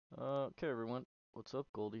Okay, everyone. What's up?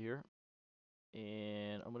 Goldy here.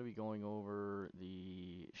 And I'm going to be going over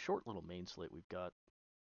the short little main slate we've got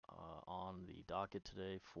on the docket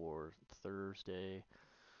today for Thursday,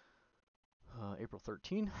 April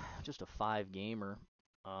 13th. Just a five gamer.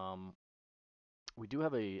 Um, we do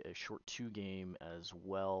have a short two game as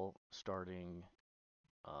well, starting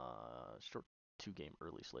short two game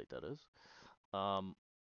early slate, that is. Um,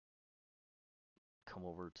 come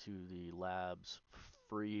over to the Labs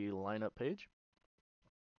free lineup page.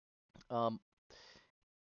 Um,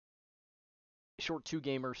 Short two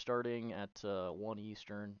gamer starting at 1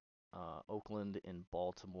 Eastern. Oakland and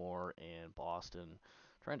Baltimore and Boston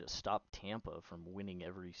trying to stop Tampa from winning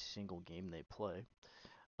every single game they play.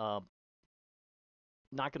 Um,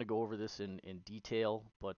 Not going to go over this in detail,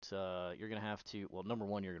 but you're going to have to. Well, number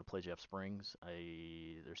one, you're going to play Jeff Springs.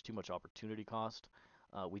 There's too much opportunity cost.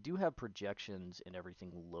 We do have projections and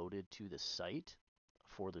everything loaded to the site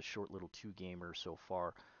for the short little two gamer so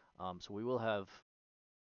far. So um,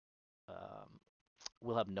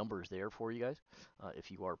 we'll have numbers there for you guys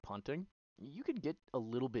if you are punting. You could get a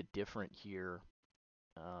little bit different here.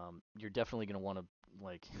 You're definitely going to want to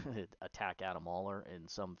like attack Adam Aller in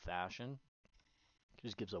some fashion. He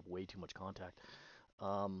just gives up way too much contact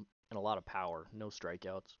and a lot of power, no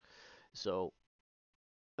strikeouts. So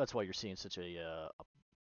that's why you're seeing such a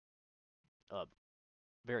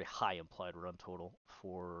very high implied run total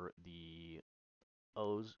for the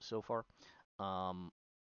O's so far. Um,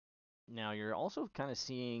 Now you're also kind of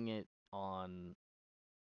seeing it on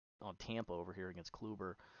Tampa over here against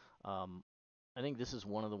Kluber. Um, I think this is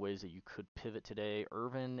one of the ways that you could pivot today.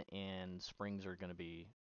 Irvin and Springs are going to be,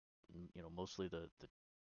 mostly the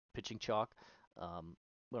pitching chalk. Um,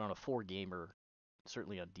 but on a four gamer,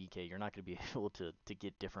 certainly on DK, you're not going to be able to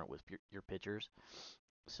get different with your pitchers.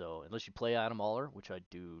 So unless you play Adam Aller, which I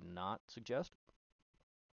do not suggest,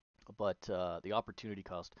 but the opportunity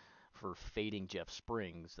cost for fading Jeff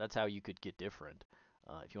Springs, that's how you could get different.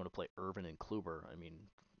 If you want to play Irvin and Kluber, I mean,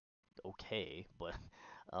 okay, but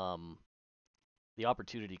um, the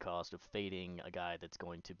opportunity cost of fading a guy that's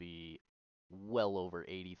going to be well over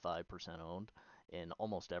 85% owned in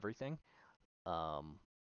almost everything, um,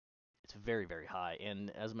 it's very, very high.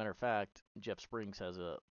 And as a matter of fact, Jeff Springs has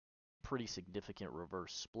a pretty significant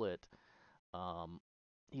reverse split. Um,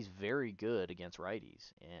 he's very good against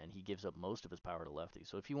righties, and he gives up most of his power to lefties.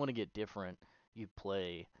 So if you want to get different, you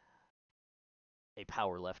play a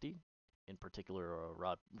power lefty, in particular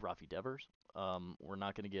Rafi Devers. We're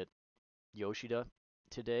not going to get Yoshida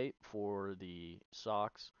today for the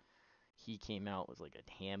Sox. He came out with like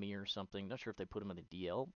a hammy or something. Not sure if they put him in the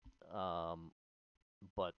DL,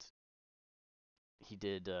 but he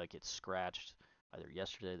did get scratched either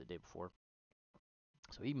yesterday or the day before.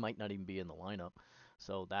 So he might not even be in the lineup.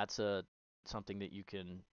 So that's something that you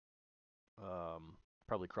can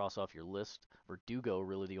probably cross off your list. Verdugo,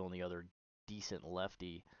 really the only other decent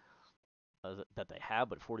lefty that they have,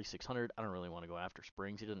 but 4,600, I don't really want to go after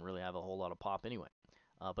Springs. He doesn't really have a whole lot of pop anyway.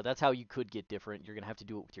 But that's how you could get different. You're gonna have to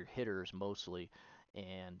do it with your hitters mostly,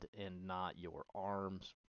 and not your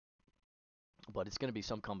arms. But it's gonna be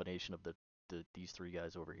some combination of these three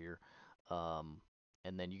guys over here. Um,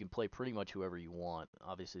 and then you can play pretty much whoever you want.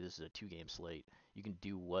 Obviously, this is a two-game slate. You can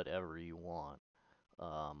do whatever you want,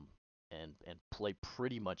 um, and play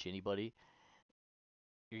pretty much anybody.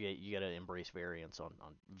 You gotta embrace variance on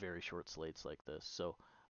very short slates like this. So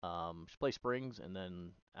just play Springs, and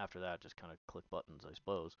then after that, just kind of click buttons, I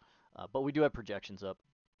suppose. But we do have projections up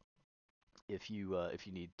if you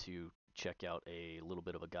need to check out a little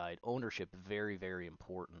bit of a guide. Ownership very, very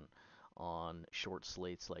important on short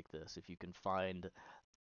slates like this. If you can find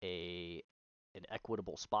a an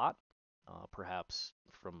equitable spot, perhaps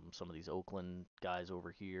from some of these Oakland guys over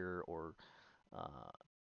here, or uh,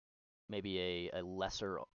 maybe a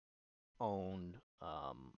lesser owned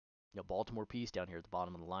Baltimore piece down here at the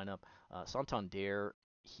bottom of the lineup. Santander,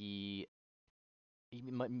 he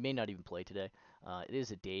may not even play today. It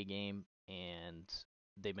is a day game, and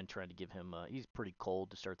they've been trying to give him. He's pretty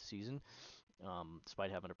cold to start the season,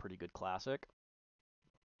 despite having a pretty good classic,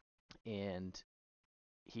 and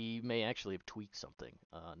he may actually have tweaked something.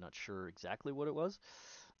 Not sure exactly what it was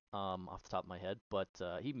off the top of my head, but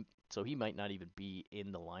he might not even be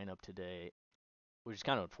in the lineup today, which is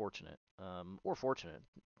kind of unfortunate, or fortunate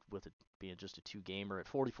with it being just a two gamer at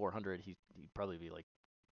 4,400. He'd probably be like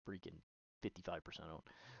freaking 55% owned.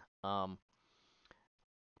 Um,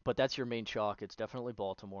 but that's your main chalk. It's definitely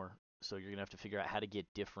Baltimore. So you're gonna have to figure out how to get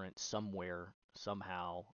different somewhere,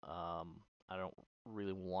 somehow. I don't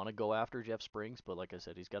really want to go after Jeff Springs, but like I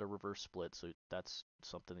said, he's got a reverse split, so that's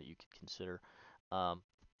something that you could consider. Um,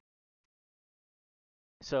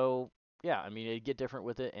 so yeah, I mean, it get different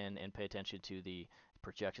with it and pay attention to the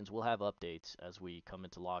projections. We'll have updates as we come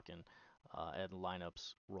into lock and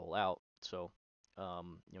lineups roll out. So,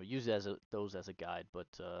 use it those as a guide, but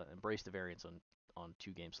embrace the variance on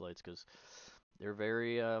 2 game slates because they're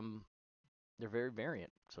very they're very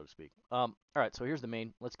variant, so to speak. All right, so here's the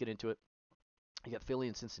main. Let's get into it. You got Philly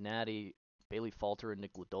and Cincinnati, Bailey Falter and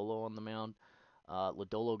Nick Lodolo on the mound.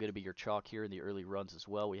 Lodolo going to be your chalk here in the early runs as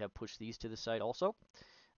well. We have pushed these to the side also.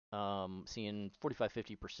 Seeing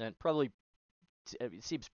 45-50%. Probably it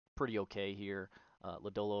seems pretty okay here.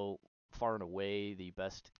 Lodolo far and away the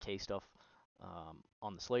best K stuff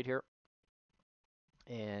on the slate here.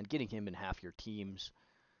 And getting him in half your teams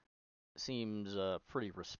seems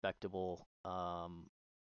pretty respectable.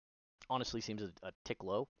 Honestly, seems a tick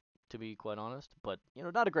low, to be quite honest. But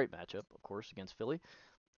not a great matchup, of course, against Philly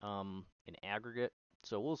in aggregate.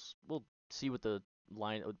 So we'll see what they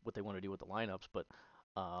want to do with the lineups, but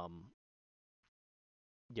um,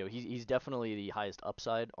 he's definitely the highest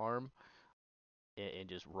upside arm in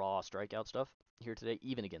just raw strikeout stuff here today,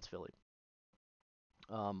 even against Philly.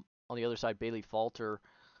 On the other side, Bailey Falter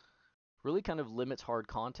really kind of limits hard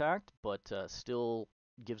contact, but still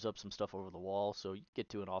gives up some stuff over the wall. So you get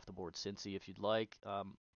to an off the board Cincy if you'd like.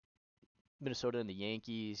 Minnesota and the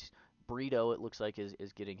Yankees. Brito, it looks like, is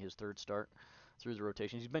getting his third start through the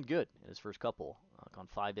rotations. He's been good in his first couple, gone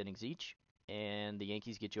 5 innings each. And the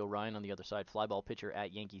Yankees get Joe Ryan on the other side, fly ball pitcher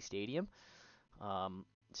at Yankee Stadium.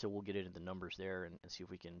 So we'll get into the numbers there and see if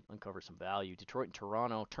we can uncover some value. Detroit and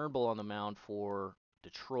Toronto. Turnbull on the mound for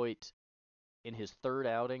Detroit in his third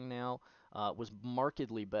outing now was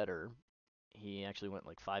markedly better. He actually went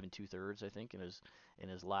like 5 2/3, I think, in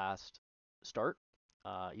his last start.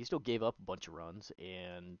 He still gave up a bunch of runs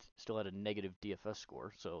and still had a negative DFS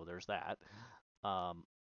score, so there's that. Um,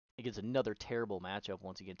 it gets another terrible matchup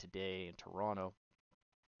once again today in Toronto.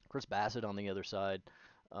 Chris Bassett on the other side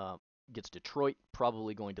uh, gets Detroit,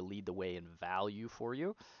 probably going to lead the way in value for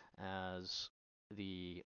you, as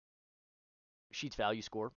the Sheets value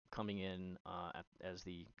score coming in as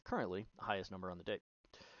the currently highest number on the day.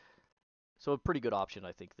 So a pretty good option,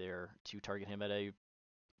 I think, there to target him at a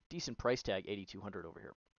decent price tag, 8,200 over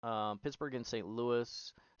here. Pittsburgh and St.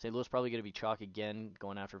 Louis. St. Louis probably going to be chalk again,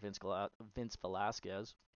 going after Vince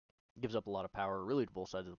Velasquez. Gives up a lot of power, really, to both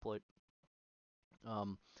sides of the plate.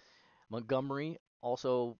 Um, Montgomery,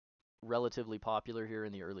 also relatively popular here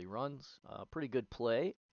in the early runs. Pretty good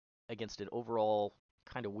play against an overall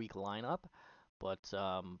kind of weak lineup, but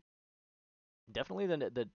definitely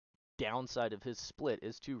the downside of his split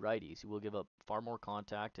is two righties. He will give up far more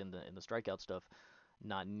contact, and the strikeout stuff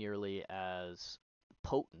not nearly as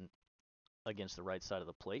potent against the right side of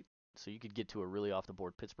the plate. So you could get to a really off the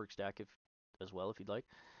board Pittsburgh stack as well if you'd like.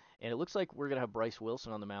 And it looks like we're gonna have Bryce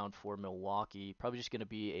Wilson on the mound for Milwaukee. Probably just gonna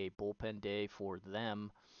be a bullpen day for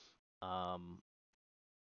them. Um,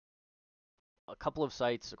 a couple of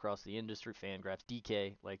sites across the industry, Fangraphs,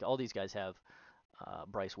 DK, like all these guys have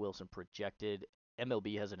Bryce Wilson projected.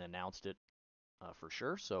 MLB hasn't announced it for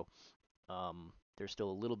sure, so there's still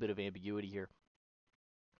a little bit of ambiguity here.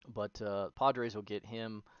 But Padres will get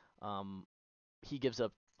him. Um, he gives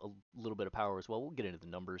up a little bit of power as well. We'll get into the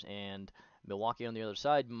numbers. And Milwaukee on the other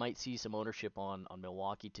side might see some ownership on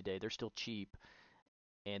Milwaukee today. They're still cheap,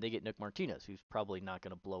 and they get Nick Martinez, who's probably not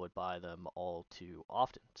going to blow it by them all too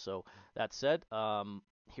often. So that said,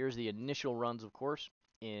 here's the initial runs, of course,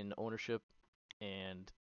 in ownership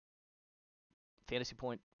and fantasy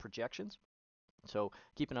point projections. So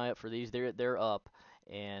keep an eye out for these. They're up,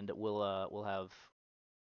 and we'll have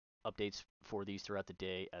updates for these throughout the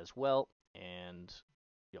day as well. And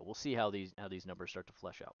we'll see how these numbers start to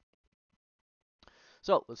flesh out.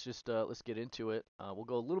 So let's get into it. We'll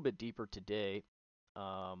go a little bit deeper today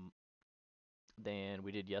um, than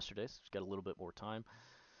we did yesterday. So we've got a little bit more time,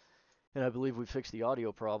 and I believe we fixed the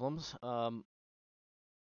audio problems.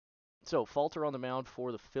 So Falter on the mound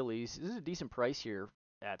for the Phillies. This is a decent price here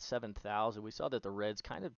at 7,000. We saw that the Reds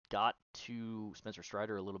kind of got to Spencer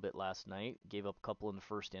Strider a little bit last night. Gave up a couple in the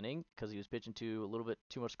first inning because he was pitching to a little bit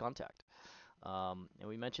too much contact. And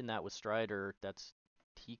we mentioned that with Strider,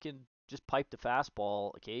 he can just pipe the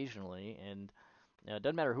fastball occasionally, and it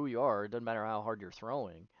doesn't matter who you are, it doesn't matter how hard you're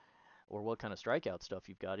throwing or what kind of strikeout stuff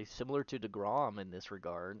you've got. He's similar to DeGrom in this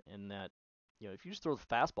regard, in that if you just throw the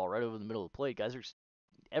fastball right over the middle of the plate,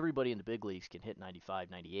 everybody in the big leagues can hit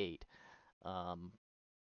 95, 98. Um,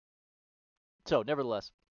 so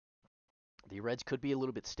nevertheless, the Reds could be a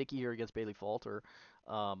little bit sticky here against Bailey Falter.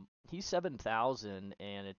 He's 7,000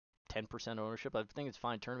 and at 10% ownership. I think it's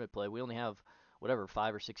fine tournament play. We only have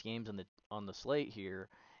 5 or 6 games on the slate here,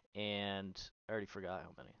 and I already forgot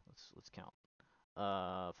how many. Let's count.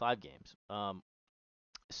 5 games.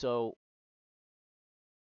 So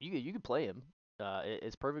you could play him.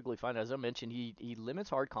 It's perfectly fine. As I mentioned, he limits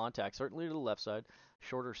hard contact, certainly to the left side.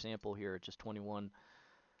 Shorter sample here at just 21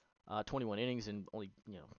 innings and only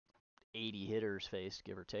 80 hitters faced,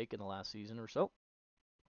 give or take, in the last season or so.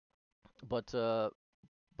 But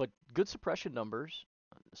good suppression numbers,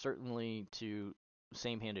 certainly to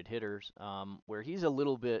same-handed hitters. Where he's a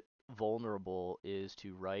little bit vulnerable is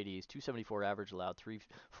to righties. 274 average allowed,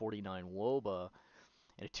 349 WOBA,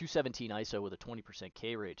 and a 217 ISO with a 20%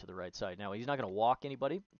 K rate to the right side. Now, he's not going to walk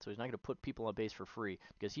anybody, so he's not going to put people on base for free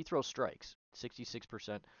because he throws strikes.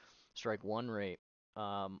 66% strike one rate.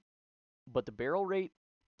 But the barrel rate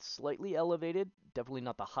slightly elevated, definitely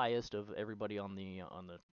not the highest of everybody on the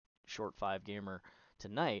short 5 gamer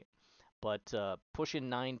tonight, but pushing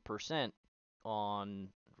 9% on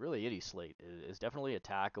really any slate is definitely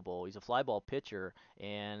attackable. He's a fly ball pitcher,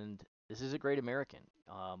 and this is a great American.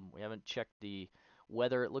 We haven't checked the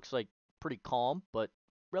weather. It looks like pretty calm, but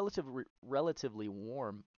relatively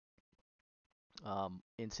warm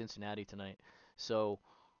in Cincinnati tonight. So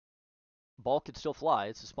ball could still fly.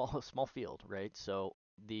 It's a small field, right? So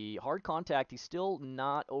the hard contact, he's still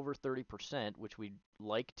not over 30%, which we'd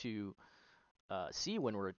like to see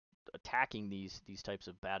when we're attacking these types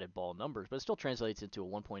of batted ball numbers, but it still translates into a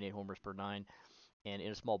 1.8 homers per nine, and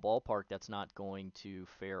in a small ballpark, that's not going to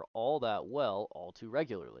fare all that well all too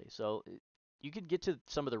regularly. So you could get to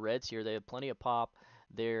some of the Reds here. They have plenty of pop.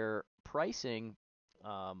 Their pricing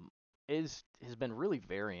has been really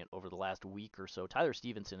variant over the last week or so. Tyler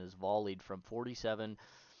Stevenson has volleyed from 47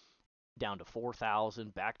 down to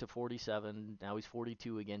 4,000, back to 47. Now he's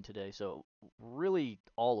 42 again today. So really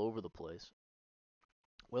all over the place.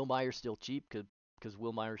 Will Myers still cheap because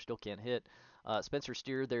Will Myers still can't hit. Spencer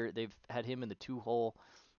Steer, they've had him in the 2 hole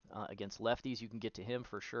against lefties. You can get to him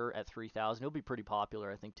for sure at 3,000. He'll be pretty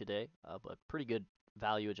popular, I think, today, but pretty good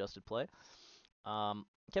value adjusted play.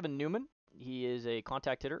 Kevin Newman, he is a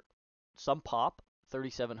contact hitter, some pop.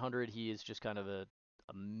 3,700. He is just kind of a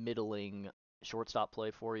middling shortstop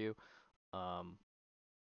play for you. Um,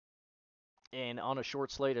 and on a short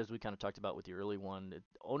slate, as we kind of talked about with the early one,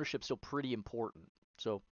 ownership's still pretty important.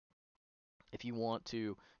 So if you want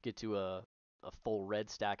to get to a full red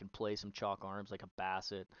stack and play some chalk arms like a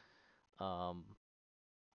Bassett, um,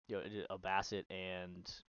 a Bassett and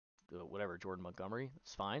whatever Jordan Montgomery,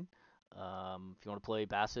 it's fine. If you want to play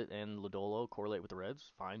Bassett and Lodolo, correlate with the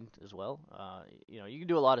Reds, fine as well. You can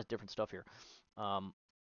do a lot of different stuff here.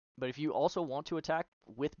 But if you also want to attack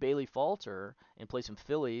with Bailey Falter and play some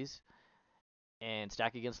Phillies and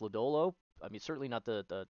stack against Lodolo, I mean, certainly not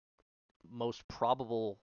the most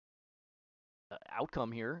probable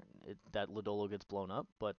outcome here that Lodolo gets blown up,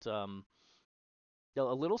 but a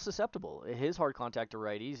little susceptible. His hard contact to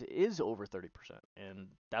righties is over 30%, and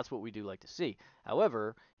that's what we do like to see.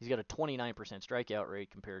 However, he's got a 29% strikeout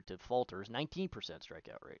rate compared to Falter's 19%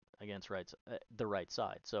 strikeout rate against the right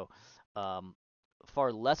side. So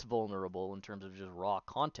far less vulnerable in terms of just raw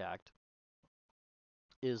contact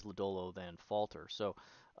is Lodolo than Falter. So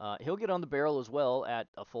he'll get on the barrel as well at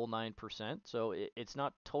a full 9%. So it's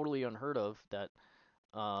not totally unheard of that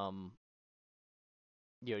um,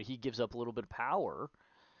 he gives up a little bit of power.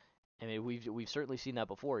 I mean, we've certainly seen that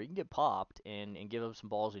before. You can get popped and give up some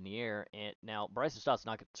balls in the air. And now Bryson Stott's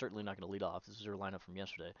certainly not going to lead off. This is your lineup from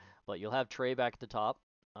yesterday, but you'll have Trey back at the top.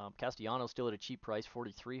 Castellanos still at a cheap price,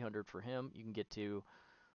 4,300 for him. You can get to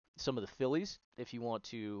some of the Phillies if you want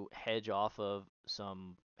to hedge off of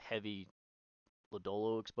some heavy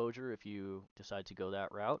Lodolo exposure if you decide to go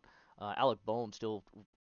that route. Alec Bohm still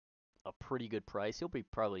a pretty good price. He'll be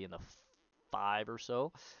probably in the 5 or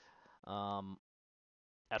so.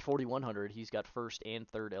 At 4,100, he's got first and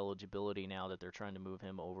third eligibility now that they're trying to move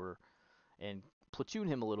him over and platoon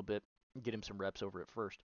him a little bit, get him some reps over at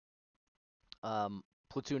first.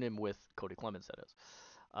 Platoon him with Cody Clemens, that is.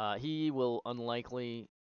 He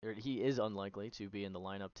is unlikely to be in the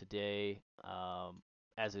lineup today,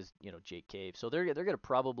 as is Jake Cave. So they're gonna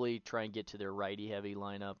probably try and get to their righty heavy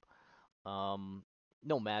lineup.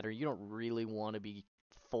 No matter, you don't really want to be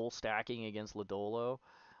full stacking against Lodolo.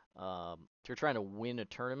 If you're trying to win a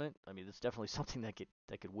tournament, I mean, it's definitely something that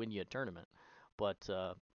could win you a tournament, but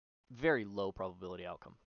very low probability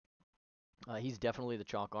outcome. He's definitely the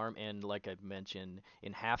chalk arm, and like I've mentioned,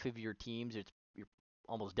 in half of your teams, you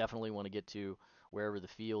almost definitely want to get to wherever the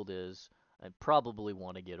field is, and probably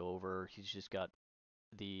want to get over. He's just got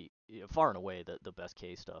the far and away the best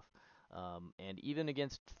K stuff. And even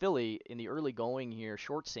against Philly in the early going here,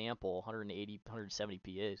 short sample, 180, 170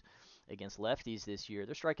 PAs against lefties this year,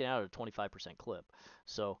 they're striking out at a 25% clip.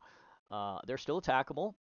 So they're still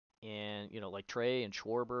attackable. and like Trey and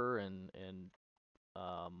Schwarber and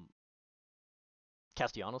um,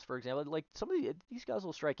 Castellanos, for example. Like some of these guys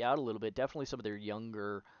will strike out a little bit. Definitely some of their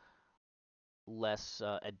younger, less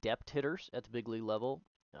adept hitters at the big league level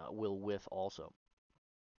will whiff also.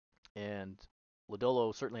 And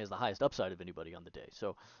Lodolo certainly has the highest upside of anybody on the day.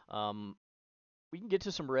 So um, we can get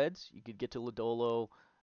to some Reds. You could get to Lodolo,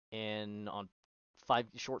 and on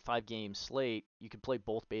short 5 game slate, you could play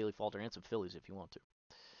both Bailey Falter and some Phillies if you want to.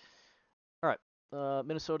 All right,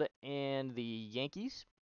 Minnesota and the Yankees.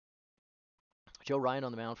 Joe Ryan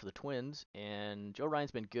on the mound for the Twins, and Joe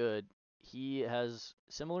Ryan's been good. He has,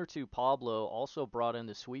 similar to Pablo, also brought in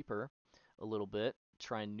the sweeper a little bit,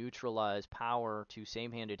 try and neutralize power to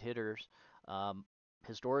same-handed hitters. Um,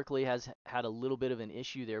 Historically has had a little bit of an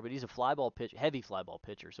issue there, but he's a heavy fly ball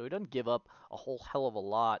pitcher, so he doesn't give up a whole hell of a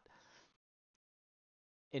lot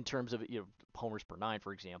in terms of homers per nine,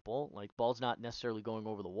 for example. Like ball's not necessarily going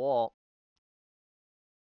over the wall,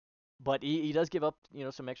 but he does give up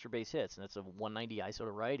some extra base hits, and that's a 190 ISO to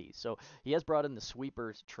righties. So he has brought in the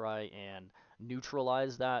sweeper to try and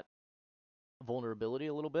neutralize that vulnerability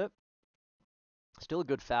a little bit. Still a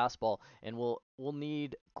good fastball, and we'll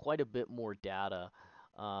need quite a bit more data.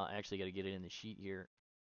 I actually got to get it in the sheet here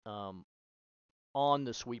um, on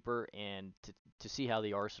the sweeper and to see how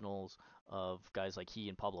the arsenals of guys like he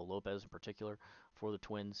and Pablo Lopez in particular for the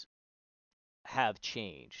Twins have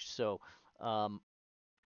changed. So um,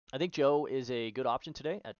 I think Joe is a good option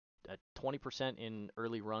today at 20% in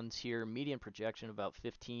early runs here. Median projection about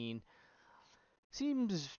 15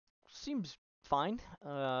 seems seems fine.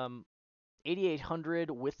 8,800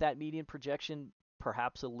 with that median projection,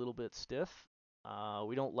 perhaps a little bit stiff.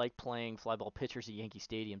 We don't like playing fly ball pitchers at Yankee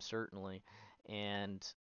Stadium, certainly. And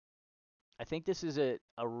I think this is a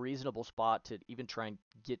reasonable spot to even try and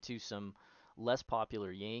get to some less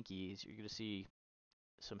popular Yankees. You're going to see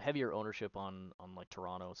some heavier ownership on like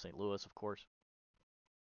Toronto, St. Louis, of course.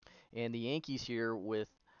 And the Yankees here with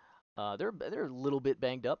they're a little bit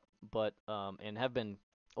banged up, but and have been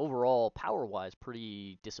overall power wise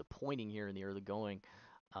pretty disappointing here in the early going.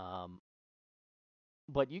 Um,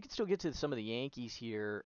 but you can still get to some of the Yankees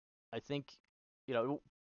here. I think you know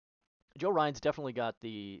Joe Ryan's definitely got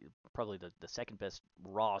probably the second best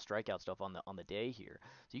raw strikeout stuff on the day here.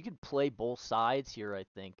 So you can play both sides here, I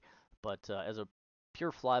think. But as a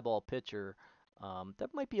pure fly ball pitcher,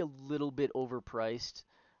 that might be a little bit overpriced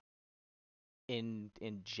in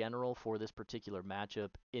general for this particular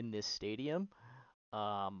matchup in this stadium.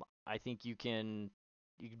 I think you can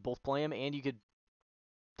both play him and you could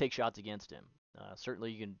take shots against him.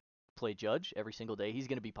 Certainly, you can play Judge every single day. He's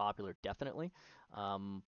going to be popular, definitely.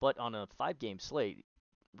 But on a 5 game slate,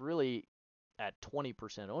 really at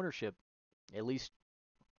 20% ownership, at least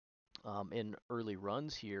in early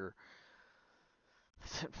runs here,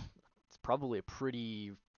 it's probably a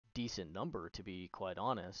pretty decent number to be quite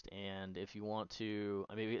honest. And if you want to,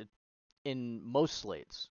 I mean, in most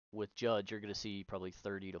slates with Judge, you're going to see probably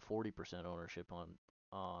 30 to 40% ownership on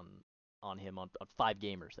on him on 5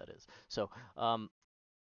 gamers. That is. So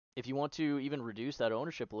if you want to even reduce that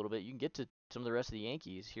ownership a little bit, you can get to some of the rest of the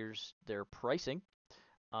Yankees. Here's their pricing.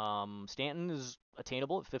 Stanton is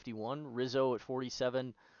attainable at 51. Rizzo at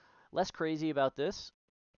 47. Less crazy about this,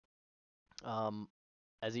 um,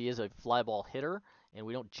 as he is a fly ball hitter, and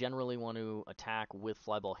we don't generally want to attack with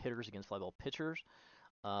fly ball hitters against fly ball pitchers.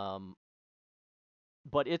 Um,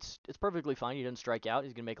 but it's perfectly fine. He doesn't strike out.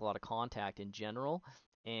 He's going to make a lot of contact in general.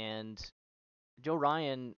 And Joe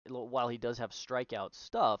Ryan, while he does have strikeout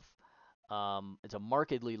stuff, it's a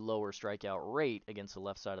markedly lower strikeout rate against the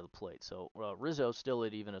left side of the plate. So Rizzo still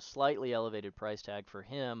at even a slightly elevated price tag for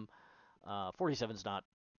him. 47 is not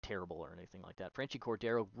terrible or anything like that. Franchy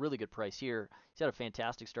Cordero, really good price here. He's had a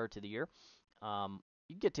fantastic start to the year.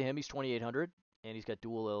 You can get to him. He's 2,800, and he's got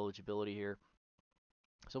dual eligibility here.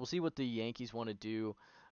 So we'll see what the Yankees want to do.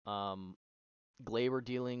 Um, Glaber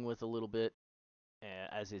dealing with a little bit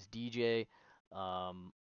as his DJ.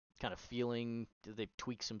 Um, Kind of feeling they've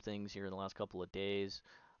tweaked some things here in the last couple of days.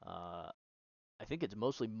 Uh, I think it's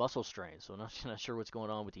mostly muscle strain, so I'm not sure what's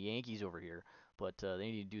going on with the Yankees over here, but they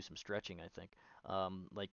need to do some stretching, I think.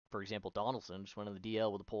 Like, for example, Donaldson just went on the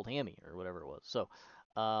DL with a pulled hammy or whatever it was. So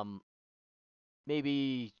um,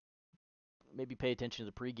 maybe pay attention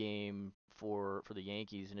to the pregame for the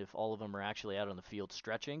Yankees, and if all of them are actually out on the field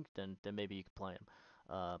stretching, then maybe you can play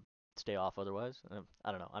them. Stay off otherwise.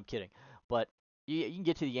 I don't know. I'm kidding, but you can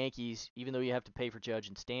get to the Yankees even though you have to pay for Judge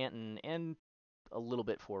and Stanton and a little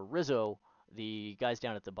bit for Rizzo. The guys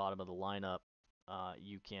down at the bottom of the lineup,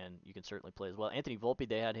 you can certainly play as well. Anthony Volpe,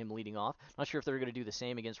 they had him leading off. Not sure if they're going to do the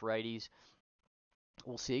same against righties.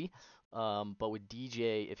 We'll see. But with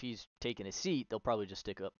DJ, if he's taking a seat, they'll probably just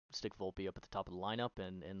stick Volpe up at the top of the lineup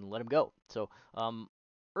and let him go. So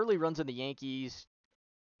early runs in the Yankees,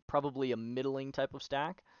 probably a middling type of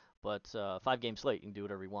stack, but 5 game slate, you can do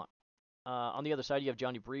whatever you want. On the other side, you have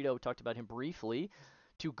Johnny Brito. We talked about him briefly.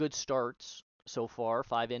 2 good starts so far,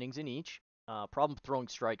 5 innings in each. Problem throwing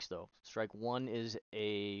strikes though. Strike one is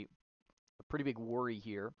a pretty big worry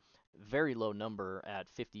here. Very low number at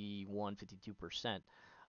 51, 52%.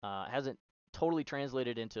 Hasn't totally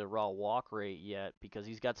translated into raw walk rate yet because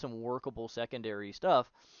he's got some workable secondary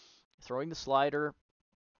stuff. Throwing the slider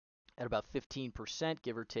at about 15%,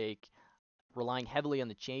 give or take, relying heavily on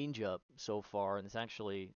the changeup so far, and it's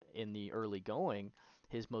actually in the early going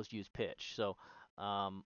his most used pitch. So,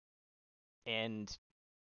 and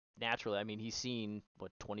naturally, I mean, he's seen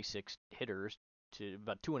what 26 hitters to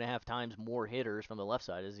about 2.5 times more hitters from the left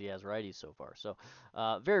side as he has righties so far. So,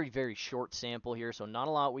 very very short sample here. So not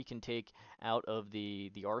a lot we can take out of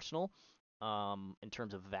the arsenal. In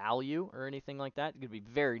terms of value or anything like that, it's gonna be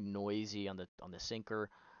very noisy on the sinker.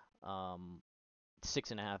 Um,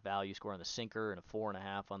 6.5 value score on the sinker and a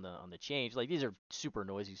 4.5 on the change. Like these are super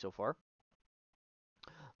noisy so far.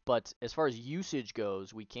 But as far as usage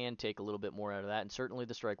goes, we can take a little bit more out of that, and certainly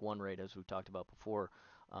the strike one rate, as we talked about before.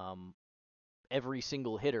 Um, every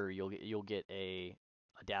single hitter, you'll get a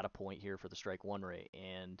data point here for the strike one rate,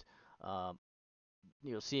 and um,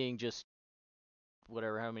 seeing just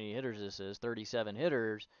whatever how many hitters this is, 37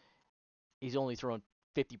 hitters, he's only thrown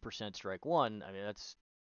 50% strike one. I mean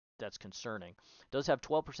that's concerning. Does have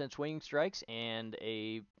 12% swinging strikes and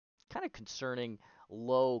a kind of concerning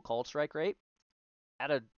low called strike rate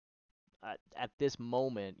at a at this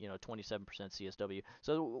moment, 27% CSW.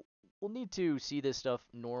 So we'll need to see this stuff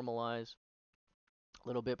normalize a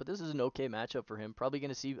little bit, but this is an okay matchup for him. Probably going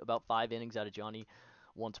to see about 5 innings out of Johnny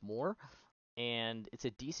once more, and it's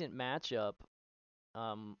a decent matchup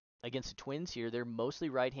against the Twins here. They're mostly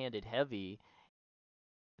right-handed heavy.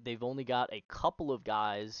 They've only got a couple of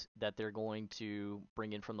guys that they're going to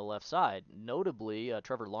bring in from the left side. Notably,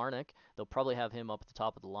 Trevor Larnach. They'll probably have him up at the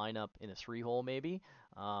top of the lineup in a 3-hole maybe.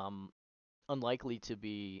 Unlikely to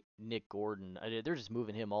be Nick Gordon. They're just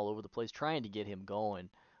moving him all over the place, trying to get him going.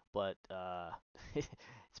 But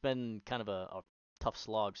it's been kind of a tough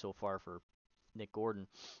slog so far for Nick Gordon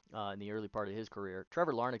in the early part of his career.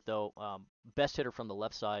 Trevor Larnach, though, best hitter from the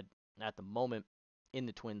left side at the moment in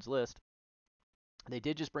the Twins list. They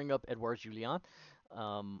did just bring up Edouard Julien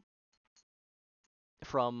um,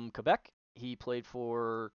 from Quebec. He played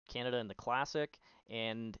for Canada in the Classic,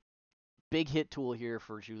 and big hit tool here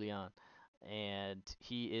for Julien. And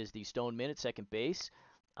he is the stone min at second base.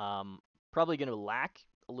 Um, Probably going to lack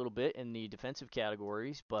a little bit in the defensive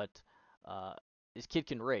categories, but uh, this kid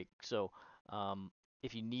can rake. So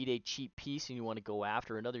if you need a cheap piece and you want to go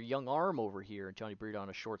after another young arm over here, Johnny Brito on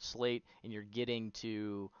a short slate, and you're getting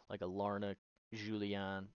to like a Larnach,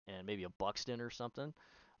 Julien, and maybe a Buxton or something,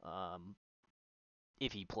 um,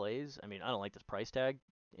 if he plays. I mean, I don't like this price tag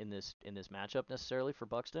in this matchup necessarily for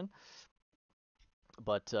Buxton,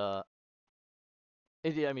 but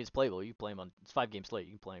I mean, it's playable. You can play him on it's 5 game slate.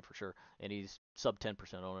 You can play him for sure, and he's sub 10%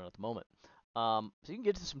 owner at the moment. So you can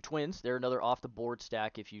get to some Twins. They're another off the board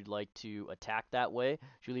stack if you'd like to attack that way.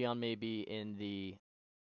 Julian may be in the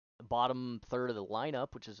bottom third of the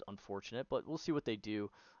lineup, which is unfortunate, but we'll see what they do.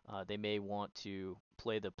 They may want to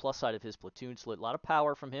play the plus side of his platoon split. A lot of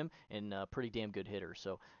power from him and pretty damn good hitter.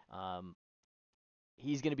 So um,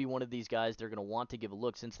 he's going to be one of these guys they're going to want to give a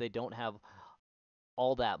look since they don't have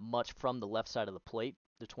all that much from the left side of the plate,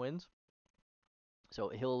 the Twins. So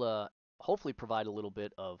he'll hopefully provide a little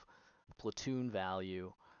bit of platoon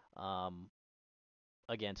value um,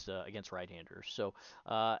 against right-handers. So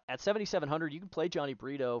at 7,700, you can play Johnny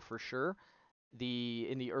Brito for sure.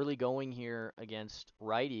 In the early going here against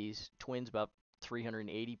righties, Twins about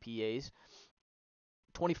 380 PAs,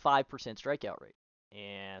 25% strikeout rate,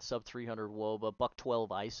 and sub 300 WOBA, buck 12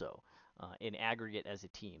 ISO in aggregate as a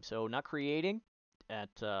team. So not creating at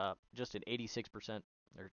just an 86%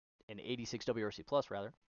 or an 86 WRC plus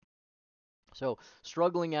rather. So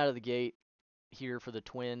struggling out of the gate here for the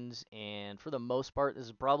Twins, and for the most part, this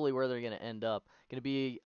is probably where they're going to end up. Going to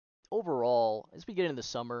be overall, as we get into the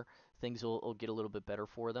summer, things will get a little bit better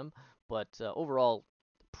for them. But overall,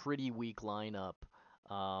 pretty weak lineup.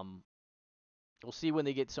 Um, we'll see when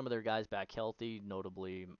they get some of their guys back healthy,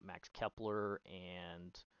 notably Max Kepler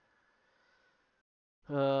and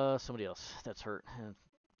somebody else that's hurt.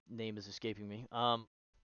 Name is escaping me.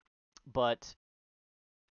 But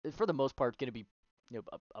for the most part, going to be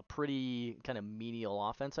a pretty kind of menial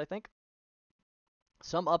offense, I think.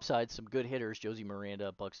 Some upside, some good hitters, Josie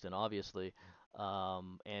Miranda, Buxton, obviously.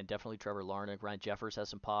 And definitely Trevor Larnach. Ryan Jeffers has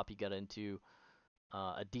some pop. He got into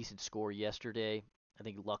a decent score yesterday. I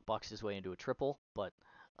think luck boxed his way into a triple, but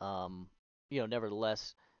um,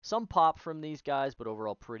 nevertheless, some pop from these guys, but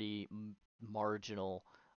overall pretty marginal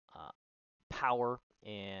uh, power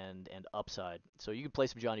and upside. So you can play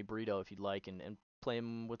some Johnny Brito if you'd like, and play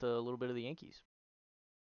him with a little bit of the Yankees.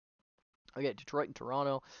 Okay, Detroit and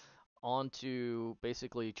Toronto. On to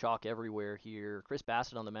basically chalk everywhere here. Chris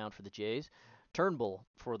Bassett on the mound for the Jays. Turnbull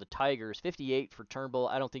for the Tigers. 58 for Turnbull.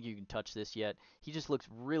 I don't think you can touch this yet. He just looks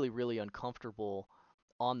really, really uncomfortable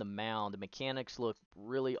on the mound. The mechanics look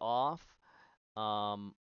really off.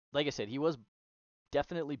 Um, like I said, he was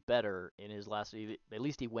definitely better in his last. At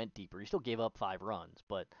least he went deeper. He still gave up 5 runs,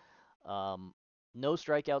 but um, no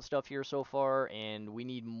strikeout stuff here so far, and we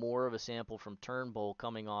need more of a sample from Turnbull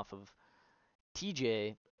coming off of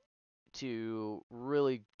TJ to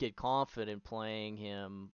really get confident playing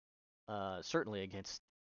him. Certainly against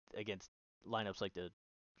lineups like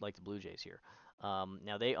the Blue Jays here.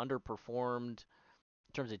 Now they underperformed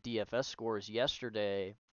in terms of DFS scores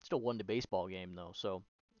yesterday. Still won the baseball game though, so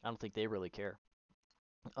I don't think they really care.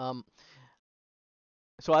 Um,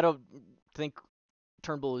 so I don't think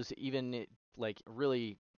Turnbull is even like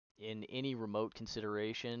really in any remote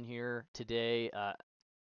consideration here today.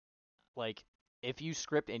 Like if you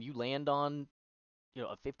script and you land on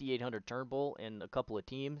a 5,800 Turnbull in a couple of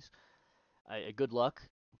teams, good luck.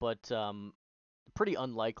 But pretty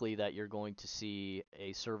unlikely that you're going to see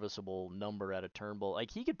a serviceable number at a Turnbull.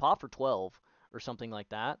 Like he could pop for 12 or something like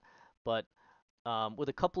that, but with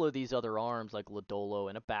a couple of these other arms like Lodolo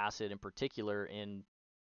and a Bassett in particular in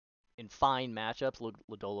fine matchups,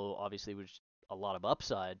 Lodolo obviously was a lot of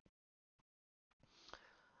upside.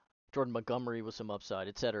 Jordan Montgomery with some upside,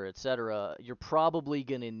 et cetera, et cetera. You're probably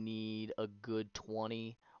going to need a good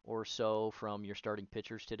 20 or so from your starting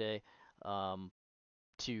pitchers today um,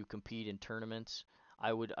 to compete in tournaments.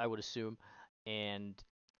 I would assume, and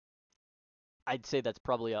I'd say that's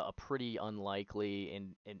probably a pretty unlikely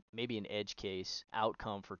and maybe an edge case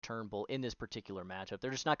outcome for Turnbull in this particular matchup.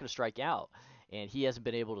 They're just not going to strike out, and he hasn't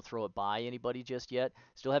been able to throw it by anybody just yet.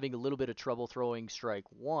 Still having a little bit of trouble throwing strike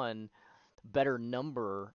one. Better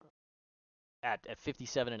number at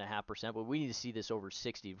 57.5%, but we need to see this over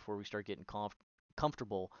 60 before we start getting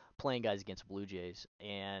comfortable playing guys against Blue Jays.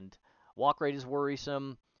 And walk rate is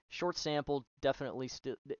worrisome. Short sample definitely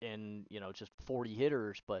still, and just 40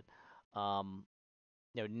 hitters, but um,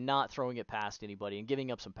 not throwing it past anybody and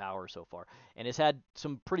giving up some power so far. And has had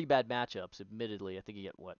some pretty bad matchups, admittedly. I think he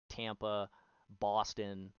get Tampa,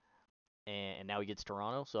 Boston, and now he gets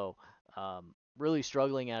Toronto. So really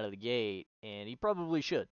struggling out of the gate, and he probably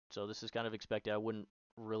should. So this is kind of expected. I wouldn't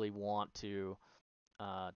really want to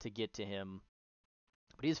get to him,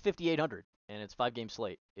 but he's 5,800, and it's 5 game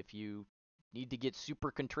slate. If you need to get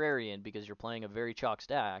super contrarian because you're playing a very chalk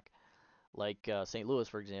stack, like St. Louis,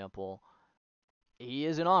 for example, he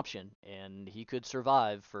is an option, and he could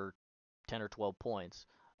survive for 10 or 12 points.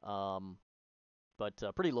 Um, but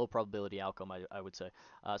pretty low probability outcome, I would say.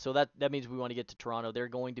 So that means we want to get to Toronto. They're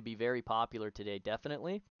going to be very popular today,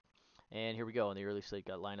 definitely. And here we go. In the early slate,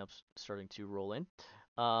 got lineups starting to roll in.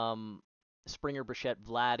 Um, Springer, Bichette,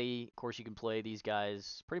 Vladdy. Of course, you can play these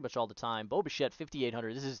guys pretty much all the time. Bo Bichette,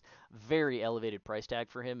 5,800. This is very elevated price tag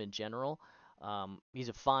for him in general. He's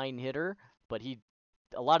a fine hitter, but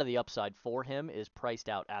a lot of the upside for him is priced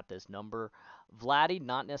out at this number. Vladdy,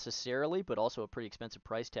 not necessarily, but also a pretty expensive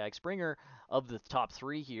price tag. Springer, of the top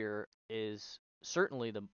three here, is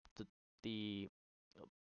certainly the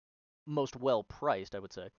most well priced, I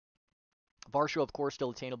would say. Varsho, of course, still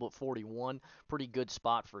attainable at 41. Pretty good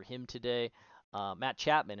spot for him today. Matt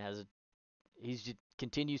Chapman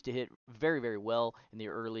continues to hit very, very well in the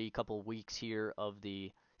early couple of weeks here of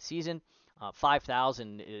the season.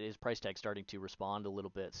 5,000 is price tag starting to respond a little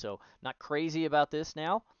bit. So not crazy about this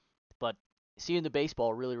now, but seeing the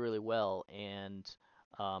baseball really, really well. And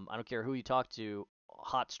I don't care who you talk to,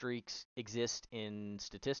 hot streaks exist in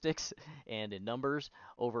statistics and in numbers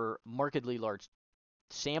over markedly large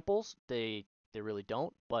samples. They really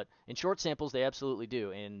don't, but in short samples they absolutely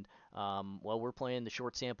do. And we're playing the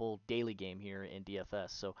short sample daily game here in DFS,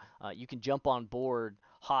 so you can jump on board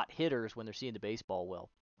hot hitters when they're seeing the baseball well,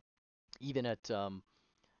 even at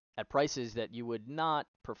prices that you would not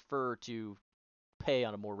prefer to pay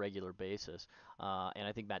on a more regular basis. And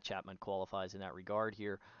I think Matt Chapman qualifies in that regard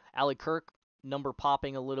here. Allie Kirk, number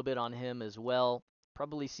popping a little bit on him as well.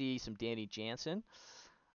 Probably see some Danny Jansen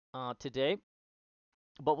today.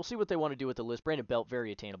 But we'll see what they want to do with the list. Brandon Belt,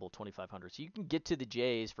 very attainable, 2,500. So you can get to the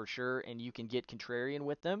Jays for sure, and you can get contrarian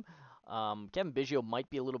with them. Kevin Biggio might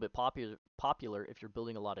be a little bit popular if you're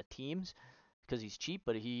building a lot of teams. because he's cheap,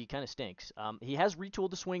 but he kind of stinks. He has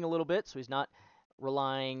retooled the swing a little bit, so he's not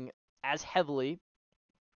relying as heavily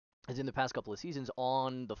as in the past couple of seasons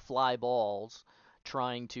on the fly balls,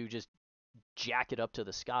 trying to just jack it up to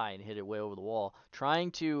the sky and hit it way over the wall.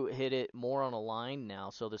 Trying to hit it more on a line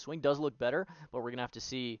now, so the swing does look better, but we're gonna have to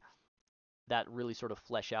see that really sort of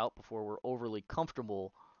flesh out before we're overly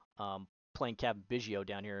comfortable playing Kevin Biggio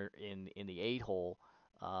down here in the 8 hole.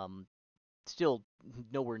 Um, Still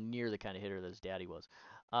nowhere near the kind of hitter that his daddy was.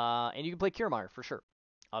 And you can play Kiermaier for sure.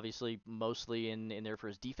 Obviously, mostly in there for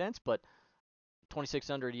his defense, but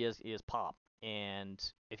 2600 he has pop. And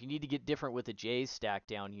if you need to get different with the Jays stack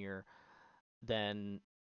down here, then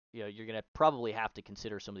you're gonna probably have to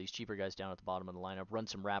consider some of these cheaper guys down at the bottom of the lineup, run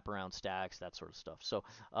some wraparound stacks, that sort of stuff. So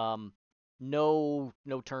no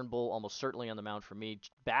Turnbull, almost certainly on the mound for me.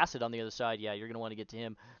 Bassett on the other side, yeah, you're gonna want to get to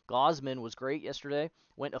him. Gosman was great yesterday,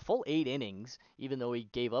 went a full 8 innings, even though he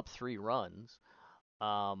gave up 3 runs.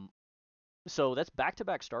 Um, so that's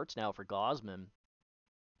back-to-back starts now for Gosman,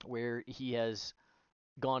 where he has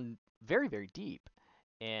gone very, very deep,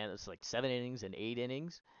 and it's like 7 innings and 8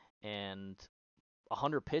 innings, and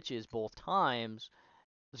 100 pitches both times.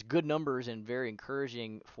 It's good numbers and very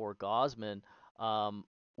encouraging for Gosman.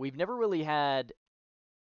 We've never really had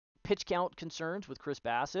pitch count concerns with Chris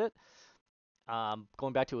Bassett.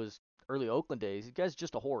 Going back to his early Oakland days, the guy's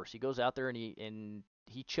just a horse. He goes out there and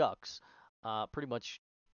he chucks pretty much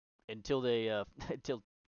until they until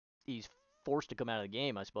he's forced to come out of the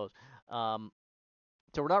game, I suppose.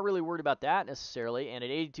 So we're not really worried about that necessarily. And at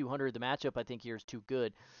 8,200, the matchup I think here is too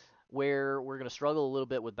good. Where we're going to struggle a little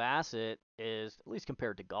bit with Bassett is, at least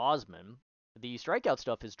compared to Gosman, the strikeout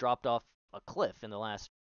stuff has dropped off a cliff in the last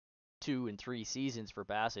 2 and 3 seasons for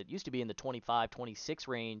Bassett. It used to be in the 25, 26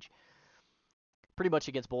 range, pretty much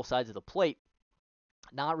against both sides of the plate.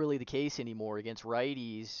 Not really the case anymore against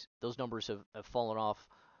righties. Those numbers have fallen off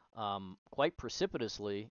quite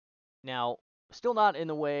precipitously. Now, still not in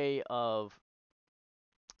the way of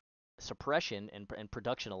suppression and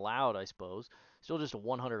production allowed, I suppose. Still just a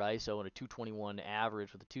 100 ISO and a 221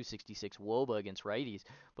 average with a 266 WOBA against righties,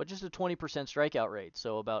 but just a 20% strikeout rate.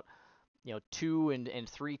 So about 2 and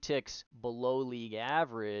 3 ticks below league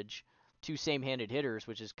average. Two same-handed hitters,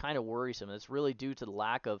 which is kind of worrisome. It's really due to the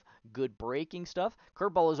lack of good breaking stuff.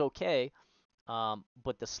 Curveball is okay,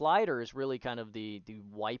 but the slider is really kind of the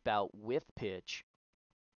wipeout whiff pitch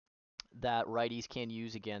that righties can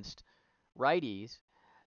use against righties,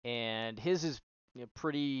 and his is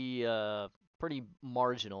pretty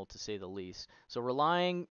marginal to say the least. So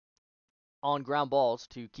relying on ground balls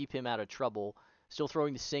to keep him out of trouble. Still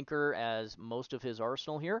throwing the sinker as most of his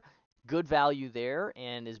arsenal here. Good value there,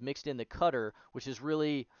 and is mixed in the cutter, which has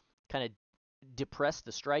really kind of depressed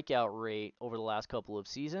the strikeout rate over the last couple of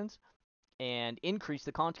seasons and increased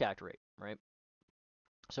the contact rate, right?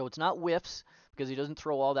 So it's not whiffs because he doesn't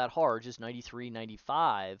throw all that hard, just 93,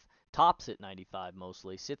 95, tops at 95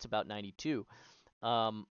 mostly, sits about 92.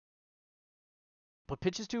 But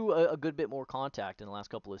pitches to a good bit more contact in the last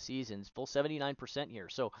couple of seasons, full 79% here.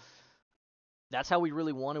 So that's how we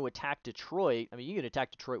really want to attack Detroit. I mean, you can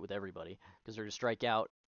attack Detroit with everybody because they're going to strike out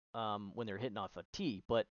when they're hitting off a tee.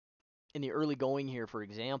 But in the early going here, for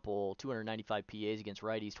example, 295 PAs against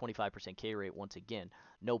righties, 25% K rate once again.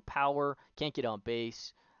 No power, can't get on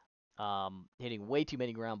base, hitting way too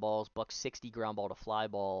many ground balls, buck 60 ground ball to fly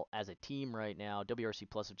ball as a team right now. WRC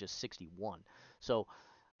plus of just 61. So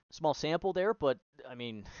small sample there, but I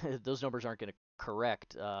mean, those numbers aren't going to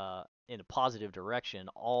correct in a positive direction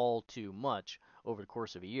all too much over the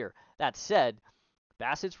course of a year. That said,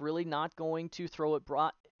 Bassett's really not going to throw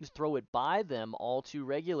it by them all too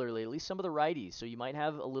regularly, at least some of the righties. So you might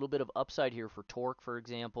have a little bit of upside here for Torque, for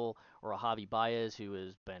example, or a Javi Baez, who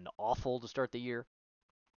has been awful to start the year.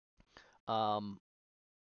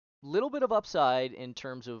 Little bit of upside in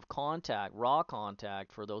terms of contact, raw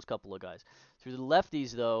contact for those couple of guys. Through the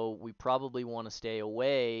lefties, though, we probably want to stay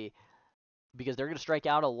away because they're going to strike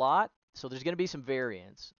out a lot, so there's going to be some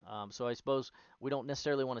variance. So I suppose we don't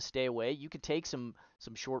necessarily want to stay away. You could take some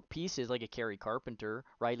short pieces like a Kerry Carpenter,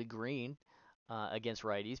 Riley Green against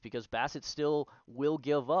righties because Bassett still will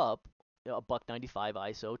give up a buck 95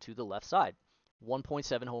 ISO to the left side,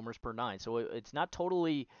 1.7 homers per 9. So it's not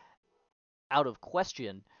totally out of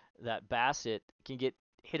question that Bassett can get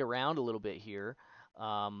hit around a little bit here.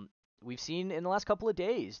 We've seen in the last couple of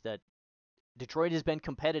days that Detroit has been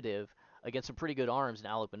competitive against some pretty good arms in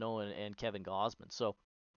Alek Manoah and Kevin Gosman. So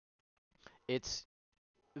it's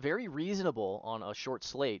very reasonable on a short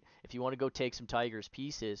slate if you want to go take some Tigers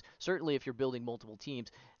pieces. Certainly if you're building multiple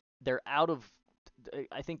teams, they're out of,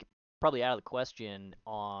 I think probably out of the question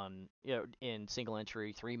on in single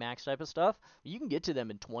entry 3 max type of stuff. You can get to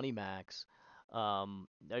them in 20 max.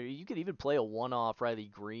 You could even play a one-off Riley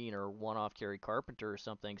Green or one-off Kerry Carpenter or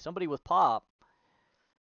something. Somebody with pop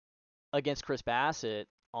against Chris Bassett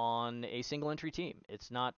on a single entry team. It's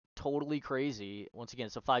not totally crazy. Once again,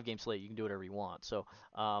 it's a 5-game slate. You can do whatever you want. So,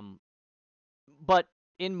 but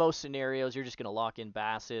in most scenarios, you're just going to lock in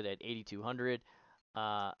Bassett at 8,200.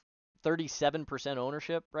 37%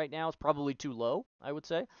 ownership right now is probably too low, I would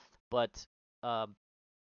say. But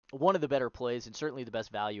one of the better plays, and certainly the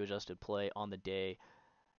best value adjusted play on the day,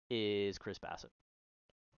 is Chris Bassett.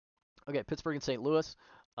 Okay, Pittsburgh and St. Louis.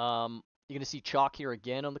 You're going to see chalk here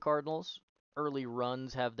again on the Cardinals. Early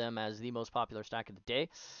runs have them as the most popular stack of the day.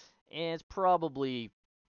 And it's probably,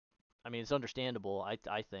 I mean, it's understandable,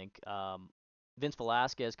 I think. Vince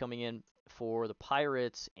Velasquez coming in for the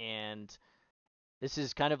Pirates, and this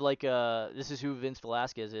is kind of like this is who Vince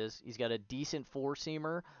Velasquez is. He's got a decent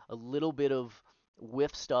four-seamer, a little bit of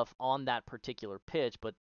whiff stuff on that particular pitch,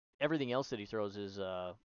 but everything else that he throws is,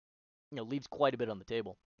 leaves quite a bit on the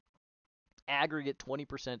table. Aggregate 20%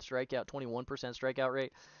 strikeout, 21% strikeout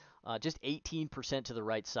rate. Just 18% to the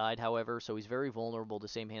right side, however, so he's very vulnerable to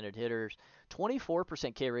same-handed hitters.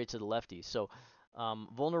 24% K rate to the lefties, so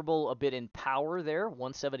vulnerable a bit in power there,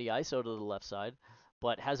 170 ISO to the left side,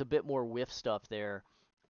 but has a bit more whiff stuff there.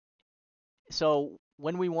 So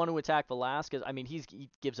when we want to attack Velasquez, I mean, he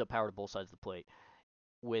gives up power to both sides of the plate.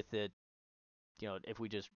 With it, if we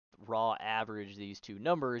just raw average these two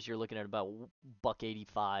numbers, you're looking at about buck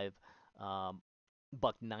 85,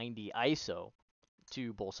 buck 90 ISO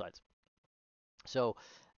to both sides. So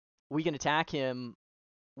we can attack him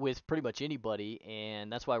with pretty much anybody,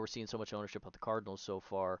 and that's why we're seeing so much ownership of the Cardinals so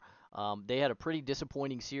far. They had a pretty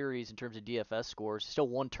disappointing series in terms of DFS scores. Still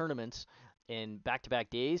won tournaments in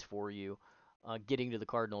back-to-back days for you, getting to the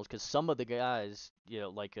Cardinals, because some of the guys,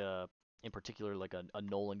 like in particular like a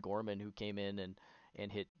Nolan Gorman who came in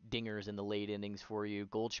and hit dingers in the late innings for you.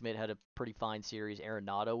 Goldschmidt had a pretty fine series.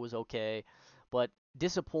 Arenado was okay, but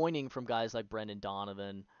disappointing from guys like Brendan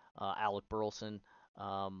Donovan, Alec Burleson.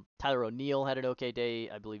 Tyler O'Neill had an okay day,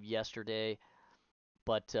 I believe, yesterday,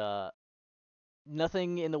 but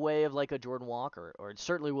nothing in the way of like a Jordan Walker or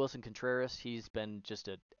certainly Wilson Contreras. He's been just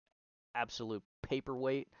an absolute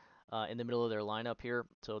paperweight in the middle of their lineup here,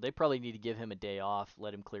 so they probably need to give him a day off,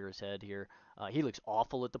 let him clear his head here. He looks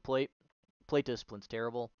awful at the plate. Plate discipline's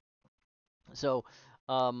terrible. So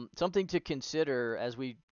something to consider, as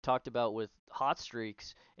we talked about with hot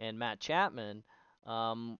streaks and Matt Chapman.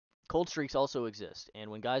 Cold streaks also exist, and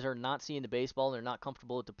when guys are not seeing the baseball and they're not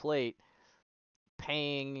comfortable at the plate,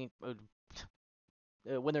 paying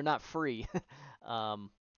when they're not free,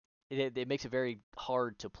 it makes it very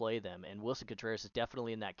hard to play them. And Wilson Contreras is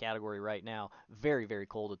definitely in that category right now. Very, very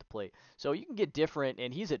cold at the plate. So you can get different,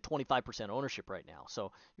 and he's at 25% ownership right now.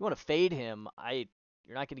 So you want to fade him.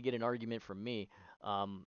 You're not going to get an argument from me.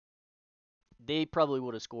 They probably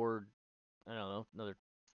would have scored, I don't know, another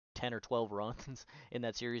 10 or 12 runs in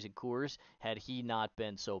that series in Coors had he not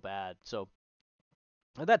been so bad. So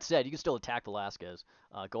that said, you can still attack Velasquez.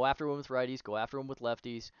 Go after him with righties, go after him with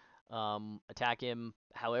lefties, attack him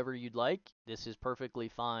however you'd like. This is perfectly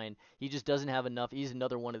fine. He just doesn't have enough. He's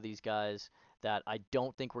another one of these guys that I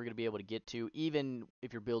don't think we're going to be able to get to, even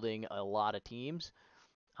if you're building a lot of teams.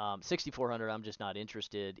 6,400, I'm just not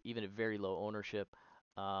interested, even at very low ownership.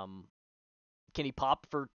 Can he pop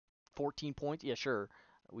for 14 points? Yeah, sure.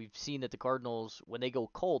 We've seen that the Cardinals, when they go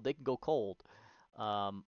cold, they can go cold.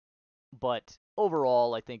 But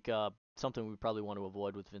overall, I think something we probably want to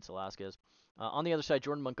avoid with Vince Velasquez. On the other side,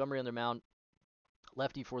 Jordan Montgomery on their mound,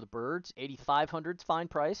 lefty for the Birds, 8,500, fine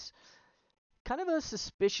price. Kind of a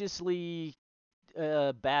suspiciously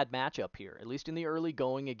bad matchup here, at least in the early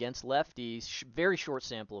going against lefties. Very short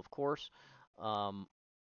sample, of course.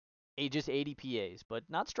 Just 80 PAs, but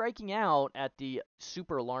not striking out at the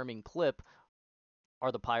super alarming clip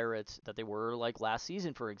are the Pirates that they were like last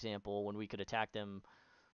season, for example, when we could attack them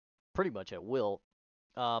pretty much at will.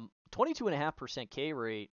 22.5% K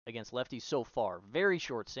rate against lefties so far. Very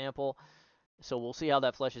short sample, so we'll see how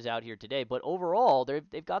that fleshes out here today. But overall,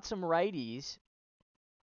 they've got some righties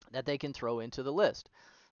that they can throw into the list.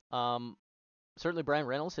 Certainly Brian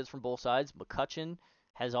Reynolds hits from both sides. McCutchen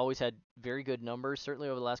has always had very good numbers, certainly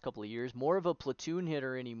over the last couple of years. More of a platoon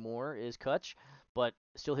hitter anymore is Kutch, but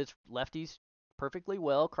still hits lefties perfectly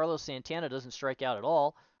well. Carlos Santana doesn't strike out at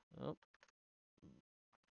all. Oh.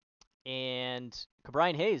 And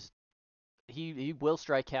Brian Hayes, he will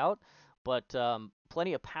strike out, but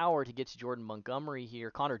plenty of power to get to Jordan Montgomery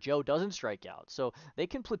here. Connor Joe doesn't strike out. So they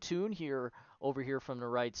can platoon here over here from the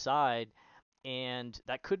right side. and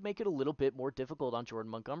that could make it a little bit more difficult on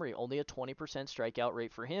Jordan Montgomery. Only a 20% strikeout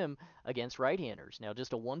rate for him against right-handers. Now,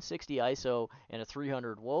 just a 160 ISO and a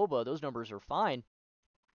 300 WOBA, those numbers are fine,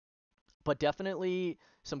 but definitely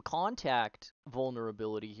some contact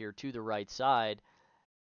vulnerability here to the right side.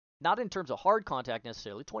 Not in terms of hard contact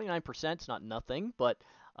necessarily. 29% is not nothing, but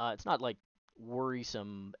it's not like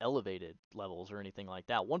worrisome elevated levels or anything like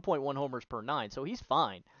that. 1.1 homers per nine, so he's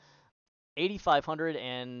fine. 8,500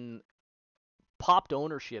 and popped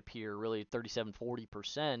ownership here, really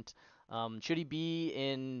 37-40%. Should he be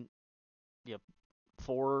in, you know,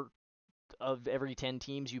 4 of every 10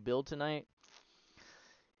 teams you build tonight?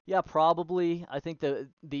 Yeah, probably. I think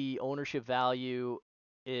the ownership value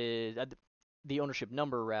is the ownership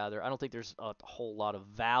number rather. I don't think there's a whole lot of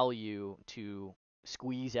value to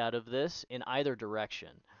squeeze out of this in either direction.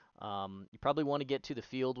 You probably want to get to the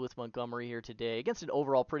field with Montgomery here today against an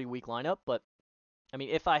overall pretty weak lineup, but I mean,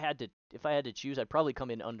 if I had to choose, I'd probably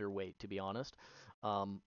come in underweight, to be honest.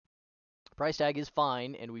 Um, Price tag is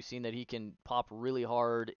fine, and we've seen that he can pop really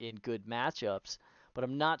hard in good matchups, but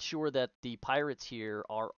I'm not sure that the Pirates here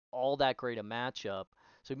are all that great a matchup.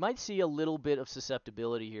 So we might see a little bit of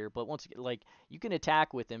susceptibility here, but once again, like, you can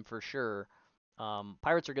attack with him for sure.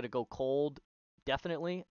 Pirates are going to go cold,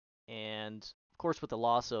 definitely, and of course with the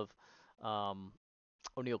loss of um,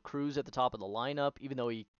 O'Neal Cruz at the top of the lineup, even though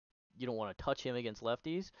you don't want to touch him against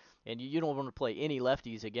lefties, and you don't want to play any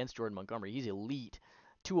lefties against Jordan Montgomery. He's elite.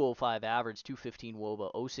 205 average, 215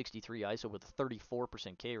 WOBA, 063 ISO with a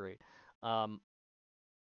 34% K rate. Um,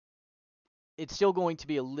 it's still going to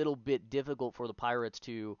be a little bit difficult for the Pirates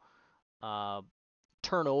to uh,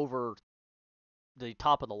 turn over the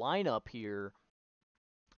top of the lineup here,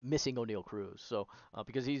 missing O'Neal Cruz. So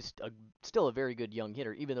because he's still a very good young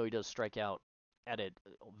hitter, even though he does strike out at a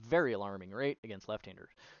very alarming rate against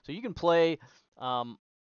left-handers. So you can play a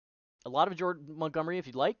lot of Jordan Montgomery if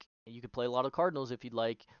you'd like. You could play a lot of Cardinals if you'd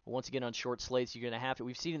like. But once again, on short slates, you're going to have to.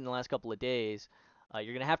 We've seen it in the last couple of days.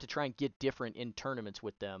 You're going to have to try and get different in tournaments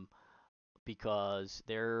with them because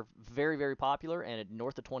they're very, very popular, and at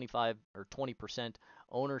north of 25 or 20%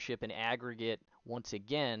 ownership in aggregate, once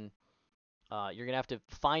again, you're going to have to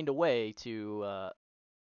find a way to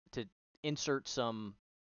insert some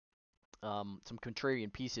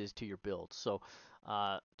contrarian pieces to your build. So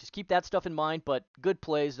just keep that stuff in mind, but good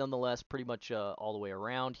plays nonetheless, pretty much all the way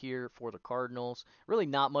around here for the Cardinals. Really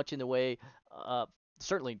not much in the way,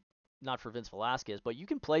 certainly not for Vince Velasquez, but you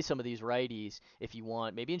can play some of these righties if you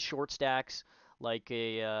want, maybe in short stacks, like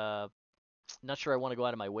not sure I want to go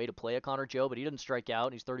out of my way to play a Connor Joe, but he doesn't strike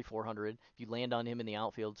out. He's 3,400. If you land on him in the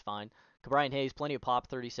outfield, it's fine. Brian Hayes, plenty of pop,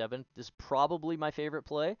 37. This is probably my favorite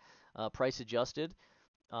play, price adjusted.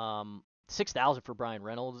 6,000 for Brian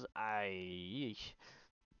Reynolds.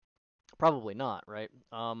 Probably not, right?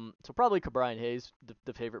 So probably Brian Hayes,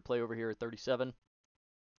 the favorite play over here at 37.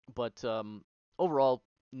 But overall,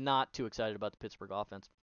 not too excited about the Pittsburgh offense.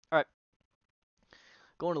 All right,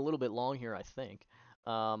 going a little bit long here, I think.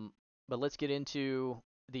 But let's get into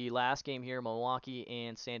the last game here, Milwaukee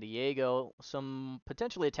and San Diego. Some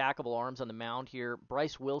potentially attackable arms on the mound here.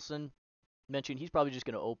 Bryce Wilson mentioned he's probably just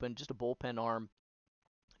going to open, just a bullpen arm,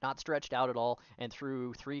 not stretched out at all, and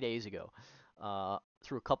threw 3 days ago,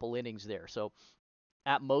 through a couple innings there. So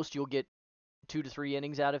at most you'll get 2 to 3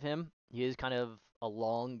 innings out of him. He is kind of a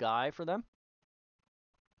long guy for them,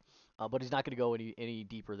 but he's not going to go any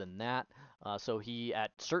deeper than that. So he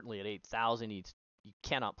certainly at 8,000, you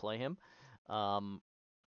cannot play him.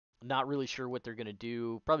 Not really sure what they're going to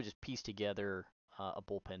do. Probably just piece together a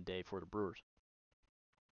bullpen day for the Brewers.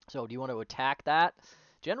 So do you want to attack that?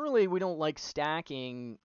 Generally, we don't like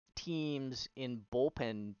stacking teams in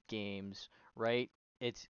bullpen games, right?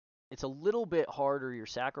 It's a little bit harder. You're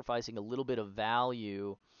sacrificing a little bit of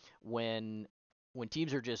value when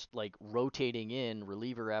teams are just like rotating in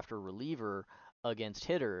reliever after reliever against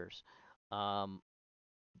hitters. Um,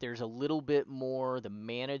 there's a little bit more the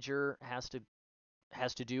manager has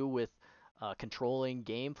to do with controlling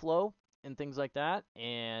game flow and things like that.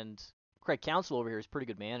 And Craig Counsell over here is a pretty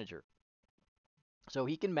good manager. So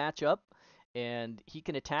he can match up and he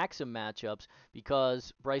can attack some matchups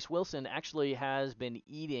because Bryce Wilson actually has been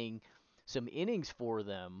eating some innings for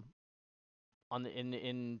them on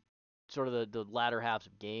in sort of the latter halves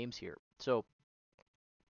of games here. So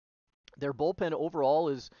their bullpen overall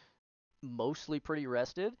is mostly pretty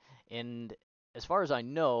rested, and as far as I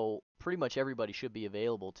know, pretty much everybody should be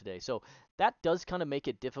available today. So that does kind of make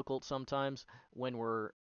it difficult sometimes when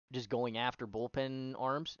we're just going after bullpen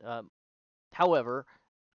arms. However,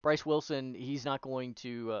 Bryce Wilson, he's not going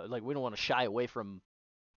to we don't want to shy away from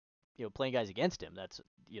playing guys against him. That's,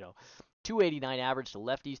 289 average to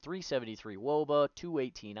lefties, 373 WOBA,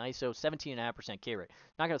 218 ISO, 17.5% K rate.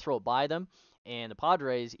 Not going to throw it by them. And the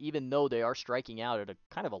Padres, even though they are striking out at a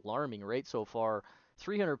kind of alarming rate so far,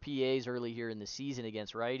 300 PAs early here in the season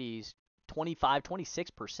against righties,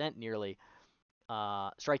 26% nearly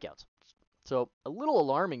strikeouts. So a little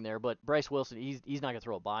alarming there, but Bryce Wilson, he's not going to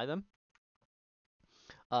throw it by them.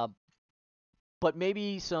 Uh, but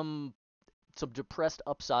maybe some depressed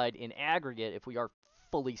upside in aggregate if we are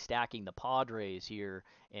fully stacking the Padres here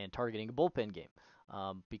and targeting a bullpen game.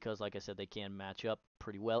 Because, like I said, they can match up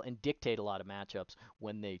pretty well and dictate a lot of matchups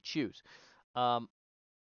when they choose.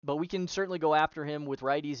 But we can certainly go after him with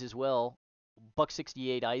righties as well. Buck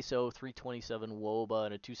 68 ISO, 327 WOBA,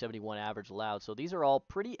 and a 271 average allowed. So these are all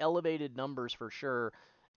pretty elevated numbers for sure,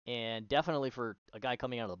 and definitely for a guy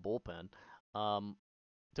coming out of the bullpen.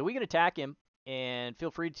 So we can attack him, and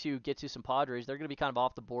feel free to get to some Padres. They're going to be kind of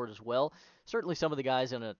off the board as well. Certainly some of the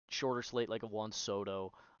guys in a shorter slate like a Juan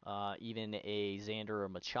Soto, even a Xander or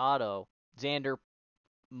Machado. Xander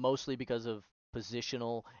mostly because of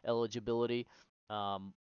positional eligibility.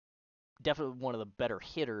 Definitely one of the better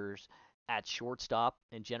hitters at shortstop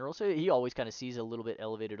in general. So he always kind of sees a little bit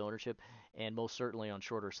elevated ownership, and most certainly on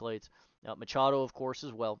shorter slates. Machado, of course,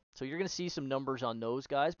 as well. So you're going to see some numbers on those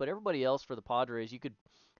guys, but everybody else for the Padres, you could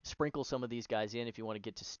sprinkle some of these guys in if you want to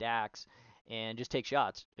get to stacks and just take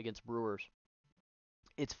shots against Brewers.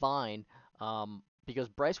 It's fine because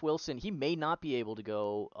Bryce Wilson, he may not be able to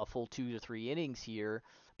go a full 2 to 3 innings here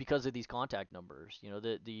because of these contact numbers.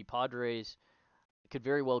 The Padres could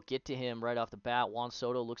very well get to him right off the bat. Juan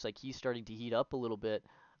Soto looks like he's starting to heat up a little bit.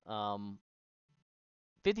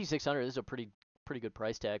 5,600 is a pretty good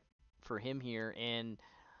price tag for him here, and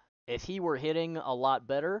if he were hitting a lot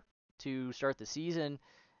better to start the season,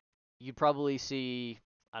 you'd probably see,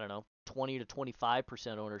 I don't know, 20 to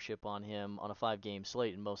 25% ownership on him on a 5-game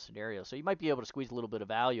slate in most scenarios. So you might be able to squeeze a little bit of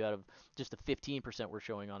value out of just the 15% we're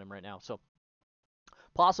showing on him right now. So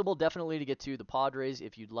possible, definitely, to get to the Padres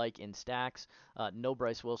if you'd like in stacks. No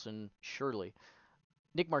Bryce Wilson, surely.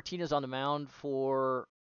 Nick Martinez on the mound for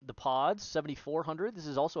the Pods, 7,400. This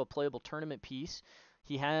is also a playable tournament piece.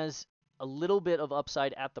 He has a little bit of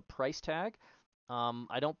upside at the price tag.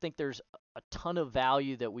 I don't think there's a ton of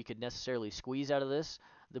value that we could necessarily squeeze out of this.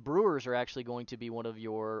 The Brewers are actually going to be one of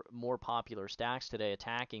your more popular stacks today,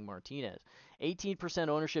 attacking Martinez. 18%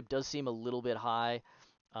 ownership does seem a little bit high.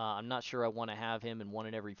 I'm not sure I want to have him in 1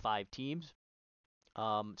 in every 5 teams.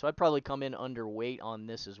 So I'd probably come in underweight on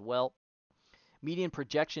this as well. Median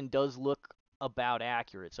projection does look about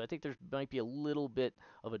accurate. So I think there might be a little bit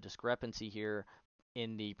of a discrepancy here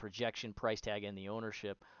in the projection, price tag, and the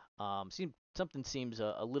ownership. Something seems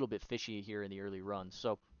a little bit fishy here in the early runs.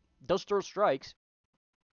 So does throw strikes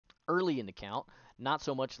early in the count, not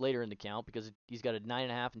so much later in the count because he's got a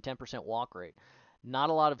 9.5 and 10% walk rate. Not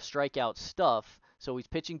a lot of strikeout stuff, so he's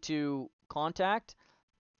pitching to contact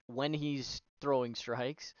when he's throwing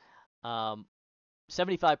strikes.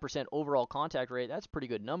 75% overall contact rate, that's a pretty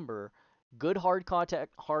good number. Good hard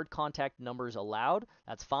contact numbers allowed,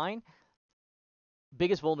 that's fine.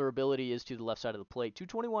 Biggest vulnerability is to the left side of the plate.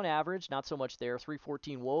 221 average, not so much there.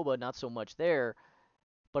 314 WOBA, not so much there.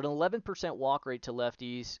 But an 11% walk rate to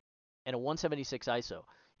lefties and a 176 ISO.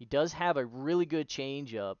 He does have a really good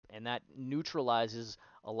changeup, and that neutralizes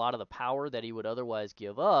a lot of the power that he would otherwise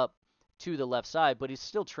give up to the left side, but he's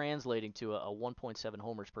still translating to a 1.7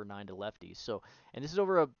 homers per 9 to lefties. So, and this is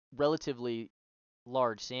over a relatively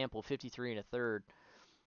large sample, 53 and a third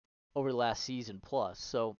over the last season plus.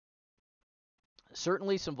 So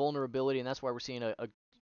certainly some vulnerability, and that's why we're seeing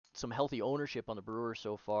some healthy ownership on the Brewers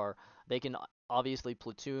so far. They can obviously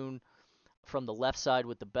platoon from the left side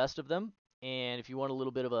with the best of them, and if you want a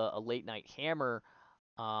little bit of a late night hammer,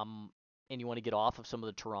 and you want to get off of some of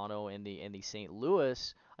the Toronto and the St.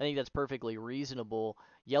 Louis, I think that's perfectly reasonable.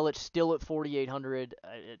 Yelich still at 4,800.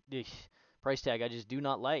 Price tag I just do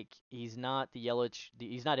not like. He's not the Yelich.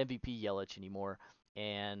 He's not MVP Yelich anymore.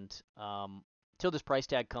 And until this price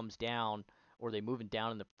tag comes down, or they move him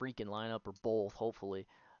down in the freaking lineup, or both, hopefully,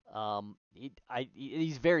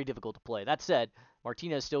 he's very difficult to play. That said,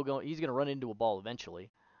 Martinez still going. He's going to run into a ball eventually,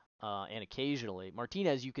 and occasionally.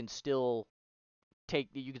 Martinez, you can still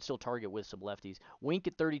target with some lefties. Wink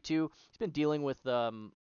at 32. He's been dealing with a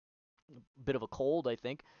bit of a cold, I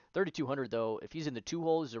think. 3,200 though. If he's in the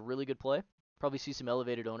 2-hole, is a really good play. Probably see some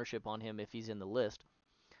elevated ownership on him if he's in the list.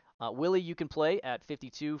 Willie, you can play at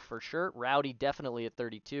 52 for sure. Rowdy definitely at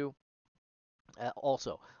 32.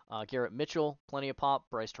 Also, Garrett Mitchell, plenty of pop.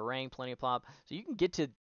 Bryce Terang, plenty of pop. So you can get to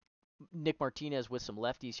Nick Martinez with some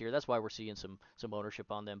lefties here. That's why we're seeing some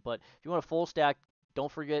ownership on them. But if you want a full stack,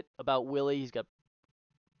 don't forget about Willie. He's got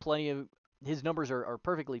plenty of his numbers are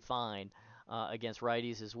perfectly fine against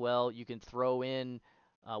righties as well. You can throw in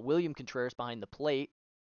William Contreras behind the plate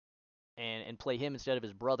and play him instead of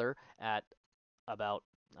his brother at about,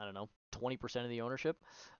 I don't know, 20% of the ownership.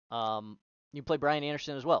 You can play Brian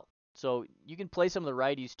Anderson as well. So you can play some of the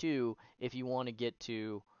righties too if you want to get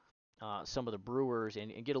to some of the Brewers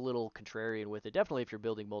and get a little contrarian with it. Definitely if you're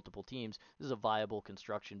building multiple teams, this is a viable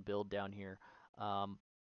construction build down here. Um,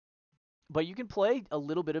 but you can play a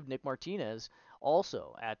little bit of Nick Martinez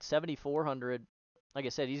also at 7,400. Like I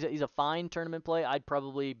said, he's a fine tournament play. I'd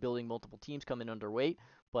probably building multiple teams come in underweight,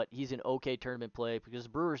 but he's an okay tournament play because the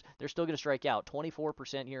Brewers they're still going to strike out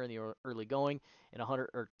 24% here in the early going and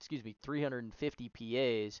 350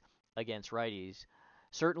 PAs against righties.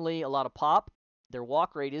 Certainly a lot of pop. Their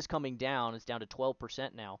walk rate is coming down. It's down to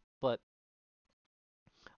 12% now, but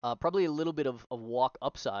probably a little bit of walk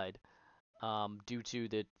upside due to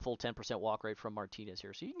the full 10% walk rate from Martinez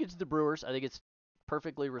here. So you can get to the Brewers. I think it's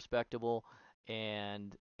perfectly respectable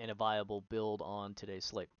and a viable build on today's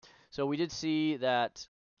slate. So we did see that.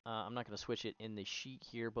 I'm not going to switch it in the sheet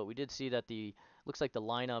here, but we did see that the looks like the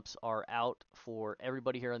lineups are out for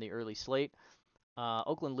everybody here on the early slate.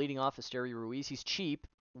 Oakland leading off is Esteury Ruiz. He's cheap.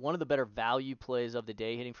 One of the better value plays of the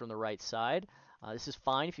day, hitting from the right side. This is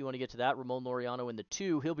fine if you want to get to that. Ramon Laureano in the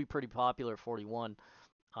 2. He'll be pretty popular at 41.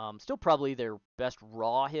 Still probably their best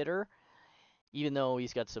raw hitter, even though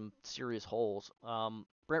he's got some serious holes.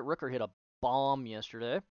 Brent Rooker hit a bomb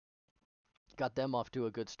yesterday. Got them off to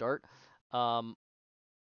a good start. Um,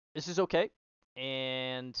 this is okay,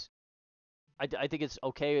 and I think it's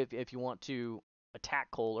okay if you want to attack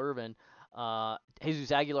Cole Irvin.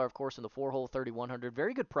 Jesus Aguilar, of course, in the 4-hole, 3,100.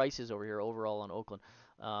 Very good prices over here overall on Oakland.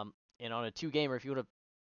 And on a 2-gamer, if you want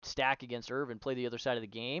to stack against Irvin, play the other side of the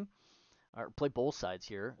game, or play both sides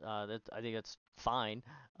here. I think that's fine.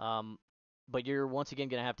 But you're once again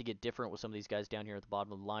going to have to get different with some of these guys down here at the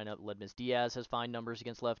bottom of the lineup. Ledmus Diaz has fine numbers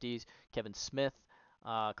against lefties. Kevin Smith,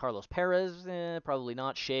 Carlos Perez, probably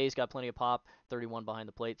not. Shea's got plenty of pop. 31 behind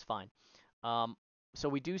the plate, it's fine. So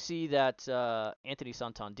we do see that Anthony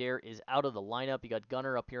Santander is out of the lineup. You got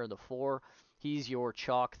Gunnar up here in the 4. He's your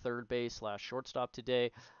chalk third base / shortstop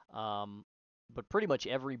today. But pretty much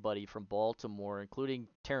everybody from Baltimore, including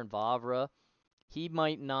Terrin Vavra, he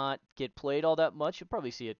might not get played all that much. You'll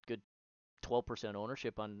probably see a good 12%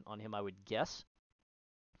 ownership on him, I would guess.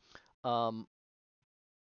 But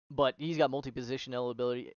he's got multi-position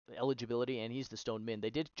eligibility, and he's the Stone Min.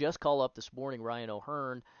 They did just call up this morning Ryan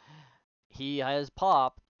O'Hearn. He has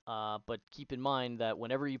pop, but keep in mind that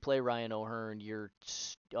whenever you play Ryan O'Hearn, you're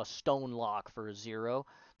a stone lock for a 0.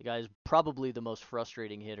 The guy is probably the most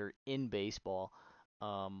frustrating hitter in baseball.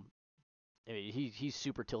 I mean, he's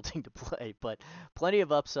super tilting to play, but plenty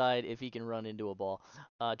of upside if he can run into a ball.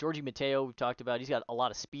 Georgie Mateo, we've talked about. He's got a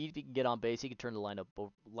lot of speed. If he can get on base, he can turn the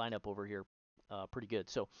lineup over here pretty good.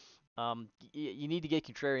 So you need to get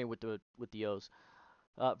contrarian with the O's.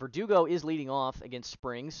 Verdugo is leading off against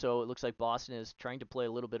Springs, so it looks like Boston is trying to play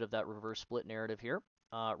a little bit of that reverse split narrative here.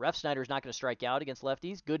 Ref Snyder's not going to strike out against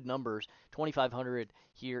lefties. Good numbers, 2,500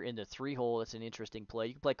 here in the 3-hole. That's an interesting play.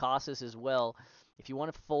 You can play Casas as well. If you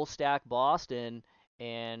want to full stack Boston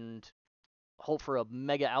and hope for a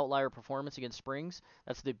mega outlier performance against Springs,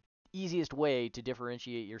 that's the easiest way to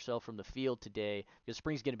differentiate yourself from the field today because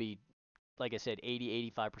Springs is going to be, like I said,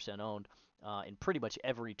 80-85% owned in pretty much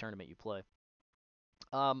every tournament you play.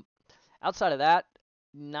 Outside of that,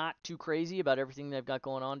 not too crazy about everything they've got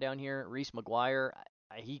going on down here. Reese McGuire,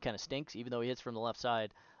 he kind of stinks, even though he hits from the left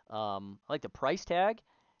side. I like the price tag.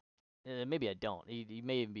 Maybe I don't. He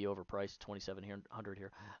may even be overpriced, 2,700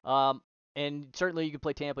 here. And certainly you can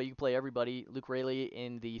play Tampa. You can play everybody. Luke Raley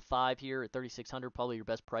in the 5 here at 3,600, probably your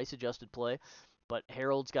best price-adjusted play. But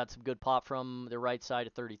Harold's got some good pop from the right side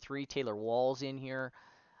at 33. Taylor Wall's in here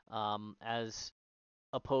as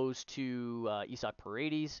opposed to Isaac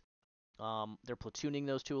Paredes. They're platooning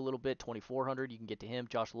those two a little bit. 2,400, you can get to him.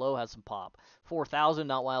 Josh Lowe has some pop. 4,000,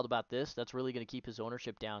 not wild about this. That's really going to keep his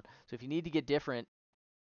ownership down. So if you need to get different,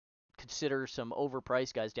 consider some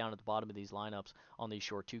overpriced guys down at the bottom of these lineups on these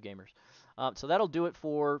short 2-gamers. So that'll do it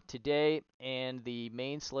for today and the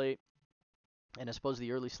main slate, and I suppose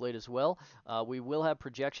the early slate as well. We will have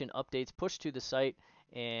projection updates pushed to the site,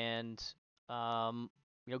 and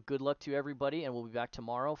good luck to everybody, and we'll be back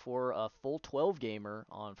tomorrow for a full 12-gamer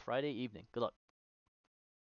on Friday evening. Good luck.